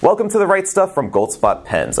Welcome to The Right Stuff from Goldspot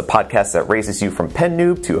Pens, a podcast that raises you from pen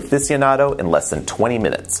noob to aficionado in less than 20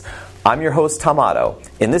 minutes. I'm your host, Tom Otto.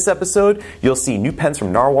 In this episode, you'll see new pens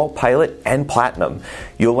from Narwhal, Pilot, and Platinum.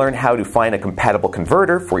 You'll learn how to find a compatible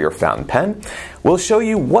converter for your fountain pen. We'll show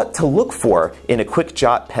you what to look for in a quick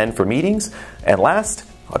jot pen for meetings. And last,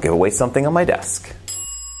 I'll give away something on my desk.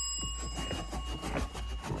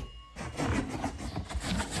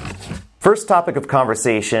 First topic of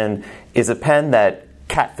conversation is a pen that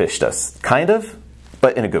catfished us, kind of,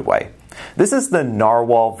 but in a good way. This is the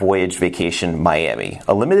Narwhal Voyage Vacation Miami,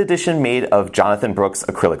 a limited edition made of Jonathan Brooks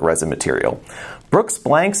acrylic resin material. Brooks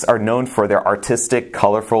blanks are known for their artistic,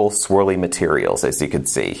 colorful, swirly materials, as you can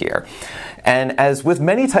see here. And as with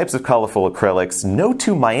many types of colorful acrylics, no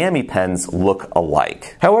two Miami pens look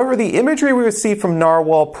alike. However, the imagery we received from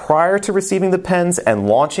Narwhal prior to receiving the pens and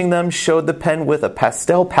launching them showed the pen with a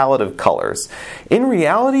pastel palette of colors. In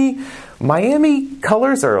reality, Miami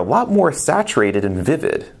colors are a lot more saturated and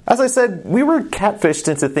vivid. As I said, we were catfished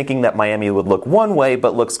into thinking that Miami would look one way,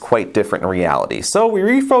 but looks quite different in reality. So we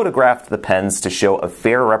rephotographed the pens to show a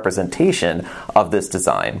fair representation of this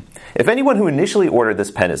design. If anyone who initially ordered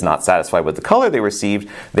this pen is not satisfied with the color they received,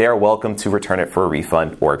 they are welcome to return it for a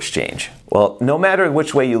refund or exchange. Well, no matter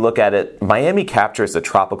which way you look at it, Miami captures the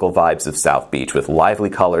tropical vibes of South Beach with lively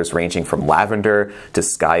colors ranging from lavender to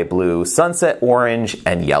sky blue, sunset orange,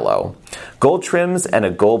 and yellow. Gold trims and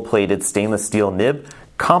a gold-plated stainless steel nib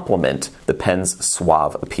complement the pen's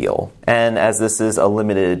suave appeal. And as this is a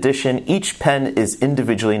limited edition, each pen is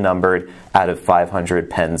individually numbered out of 500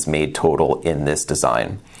 pens made total in this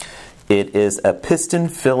design. It is a piston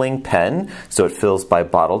filling pen, so it fills by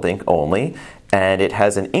bottled ink only, and it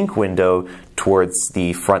has an ink window towards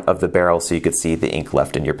the front of the barrel so you could see the ink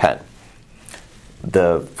left in your pen.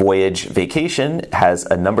 The Voyage Vacation has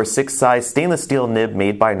a number 6 size stainless steel nib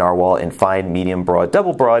made by Narwhal in fine, medium broad,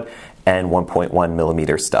 double broad, and 1.1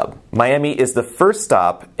 millimeter stub. Miami is the first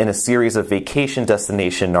stop in a series of vacation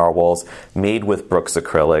destination Narwhals made with Brooks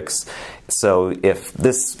acrylics. So if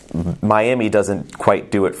this Miami doesn't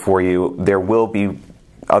quite do it for you, there will be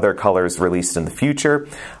other colors released in the future.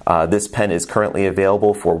 This pen is currently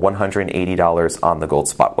available for $180 on the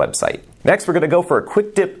Goldspot website. Next, we're going to go for a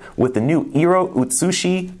quick dip with the new Iro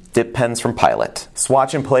Utsushi dip pens from Pilot.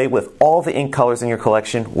 Swatch and play with all the ink colors in your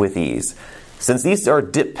collection with ease. Since these are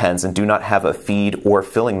dip pens and do not have a feed or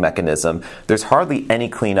filling mechanism, there's hardly any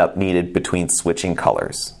cleanup needed between switching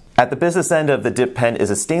colors. At the business end of the dip pen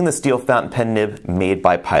is a stainless steel fountain pen nib made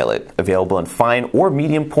by Pilot. Available in fine or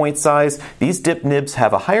medium point size, these dip nibs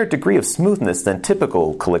have a higher degree of smoothness than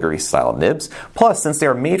typical calligraphy style nibs. Plus, since they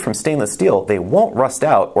are made from stainless steel, they won't rust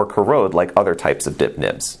out or corrode like other types of dip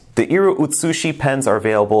nibs. The Iro Utsushi pens are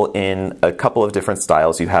available in a couple of different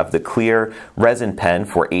styles. You have the clear resin pen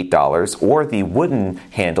for $8 or the wooden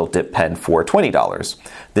handle dip pen for $20.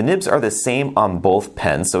 The nibs are the same on both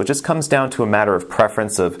pens, so it just comes down to a matter of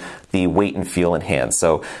preference of the weight and feel in hand.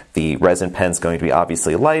 So the resin pen is going to be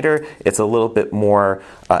obviously lighter. It's a little bit more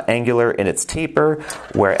angular in its taper,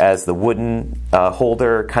 whereas the wooden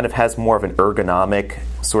holder kind of has more of an ergonomic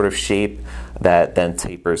sort of shape that then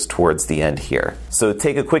tapers towards the end here. So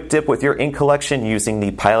take a quick dip with your ink collection using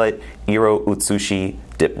the Pilot Iro Utsushi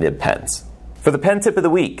dip nib pens. For the pen tip of the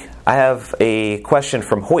week, I have a question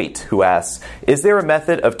from Hoyt who asks, is there a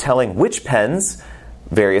method of telling which pens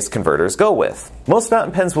various converters go with? Most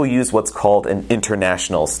fountain pens will use what's called an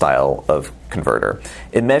international style of converter.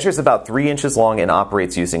 It measures about 3 inches long and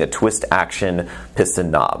operates using a twist action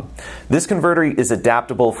piston knob. This converter is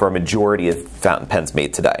adaptable for a majority of fountain pens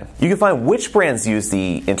made today. You can find which brands use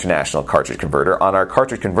the international cartridge converter on our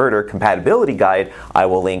cartridge converter compatibility guide I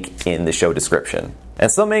will link in the show description.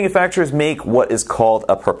 And some manufacturers make what is called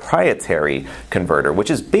a proprietary converter,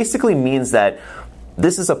 which is basically means that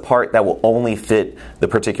this is a part that will only fit the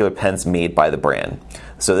particular pens made by the brand.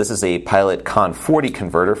 So this is a Pilot Con 40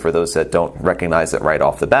 converter for those that don't recognize it right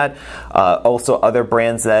off the bat. Also other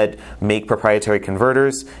brands that make proprietary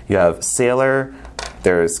converters. You have Sailor,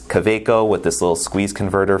 there's Kaweco with this little squeeze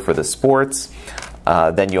converter for the sports.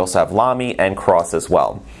 Then you also have Lamy and Cross as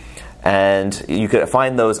well. And you could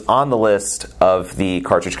find those on the list of the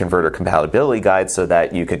cartridge converter compatibility guide so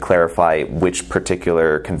that you could clarify which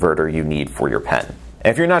particular converter you need for your pen. And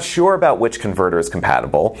if you're not sure about which converter is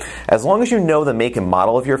compatible, as long as you know the make and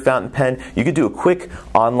model of your fountain pen, you could do a quick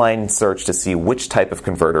online search to see which type of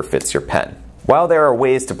converter fits your pen. While there are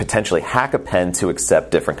ways to potentially hack a pen to accept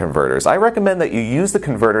different converters, I recommend that you use the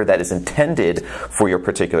converter that is intended for your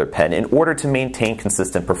particular pen in order to maintain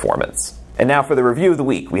consistent performance. And now for the review of the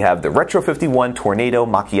week, we have the Retro 51 Tornado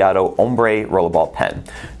Macchiato Ombre Rollerball Pen.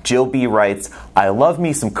 Jill B writes, I love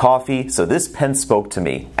me some coffee, so this pen spoke to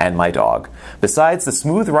me and my dog. Besides the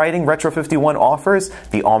smooth writing Retro 51 offers,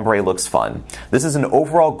 the ombre looks fun. This is an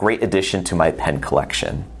overall great addition to my pen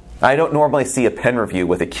collection. I don't normally see a pen review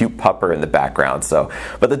with a cute pupper in the background,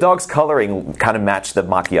 but the dog's coloring kind of matched the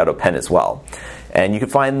Macchiato pen as well. And you can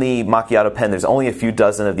find the Macchiato pen, there's only a few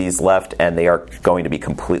dozen of these left, and they are going to be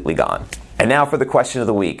completely gone. And now for the question of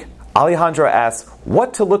the week. Alejandro asks,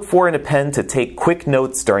 what to look for in a pen to take quick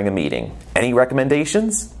notes during a meeting? Any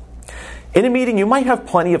recommendations? In a meeting, you might have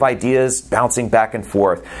plenty of ideas bouncing back and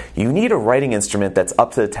forth. You need a writing instrument that's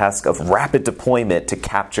up to the task of rapid deployment to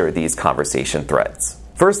capture these conversation threads.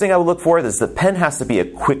 First thing I would look for is the pen has to be a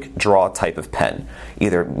quick draw type of pen.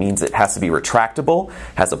 Either means it has to be retractable,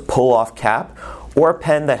 has a pull-off cap, or a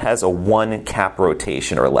pen that has a one cap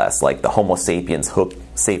rotation or less, like the Homo sapiens hook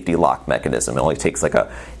safety lock mechanism. It only takes like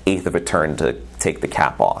 1/8 of a turn to take the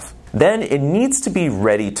cap off. Then it needs to be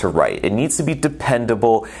ready to write. It needs to be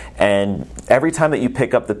dependable, and every time that you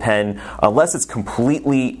pick up the pen, unless it's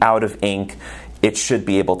completely out of ink, it should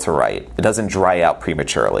be able to write. It doesn't dry out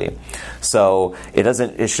prematurely. So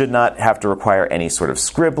it should not have to require any sort of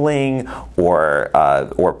scribbling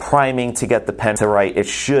or priming to get the pen to write. It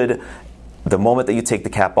should, the moment that you take the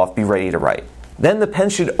cap off, be ready to write. Then the pen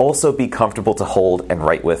should also be comfortable to hold and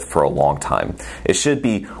write with for a long time. It should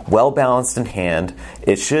be well balanced in hand.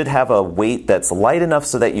 It should have a weight that's light enough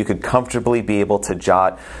so that you could comfortably be able to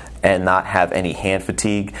jot and not have any hand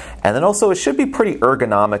fatigue. And then also it should be pretty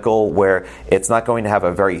ergonomical, where it's not going to have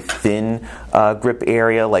a very thin grip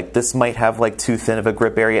area. Like this might have like too thin of a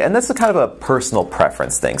grip area, and that's a kind of a personal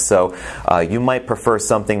preference thing. So you might prefer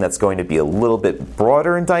something that's going to be a little bit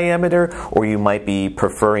broader in diameter, or you might be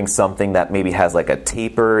preferring something that maybe has like a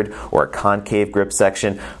tapered or a concave grip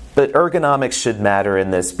section. But ergonomics should matter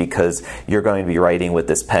in this because you're going to be writing with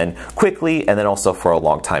this pen quickly and then also for a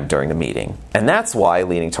long time during a meeting. And that's why,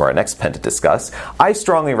 leading to our next pen to discuss, I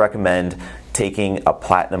strongly recommend taking a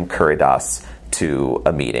Platinum Curidas to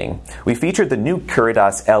a meeting. We featured the new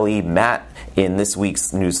Curidas LE Matte in this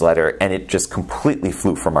week's newsletter, and it just completely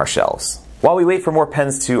flew from our shelves. While we wait for more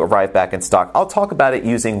pens to arrive back in stock, I'll talk about it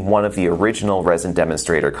using one of the original resin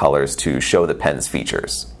demonstrator colors to show the pen's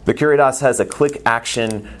features. The Curidas has a click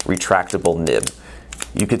action retractable nib.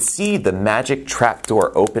 You could see the magic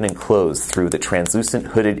trapdoor open and close through the translucent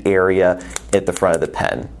hooded area at the front of the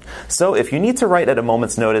pen. So if you need to write at a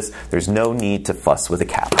moment's notice, there's no need to fuss with a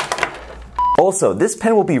cap. Also, this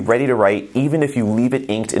pen will be ready to write even if you leave it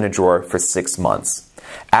inked in a drawer for 6 months.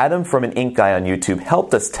 Adam from An Ink Guy on YouTube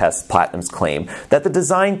helped us test Platinum's claim that the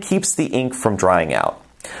design keeps the ink from drying out.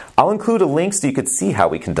 I'll include a link so you could see how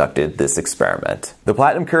we conducted this experiment. The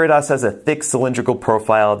Platinum Curidas has a thick cylindrical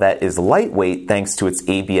profile that is lightweight thanks to its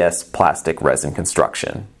ABS plastic resin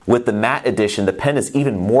construction. With the matte edition, the pen is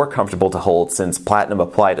even more comfortable to hold since Platinum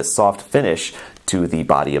applied a soft finish to the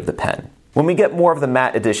body of the pen. When we get more of the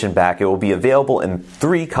matte edition back, it will be available in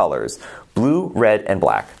 3 colors: blue, red, and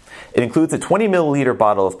black. It includes a 20 milliliter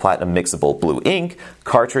bottle of Platinum mixable blue ink,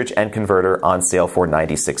 cartridge, and converter on sale for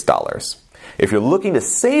 $96. If you're looking to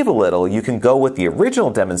save a little, you can go with the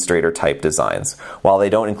original demonstrator type designs. While they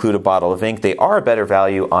don't include a bottle of ink, they are a better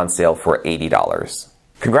value, on sale for $80.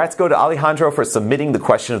 Congrats go to Alejandro for submitting the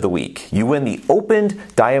question of the week. You win the opened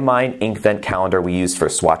Diamine ink vent calendar we used for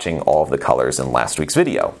swatching all of the colors in last week's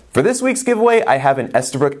video. For this week's giveaway, I have an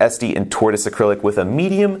Esterbrook Esty in tortoise acrylic with a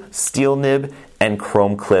medium steel nib and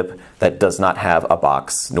chrome clip that does not have a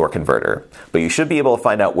box nor converter. But you should be able to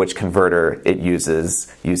find out which converter it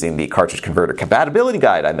uses using the cartridge converter compatibility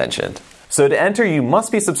guide I mentioned. So to enter, you must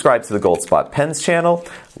be subscribed to the Gold Spot Pens channel,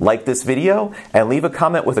 like this video, and leave a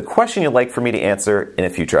comment with a question you'd like for me to answer in a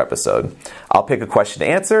future episode. I'll pick a question to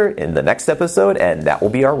answer in the next episode, and that will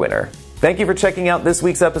be our winner. Thank you for checking out this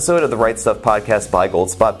week's episode of the Write Stuff podcast by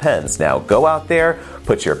Gold Spot Pens. Now go out there,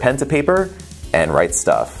 put your pen to paper, and write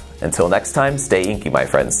stuff. Until next time, stay inky, my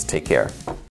friends. Take care.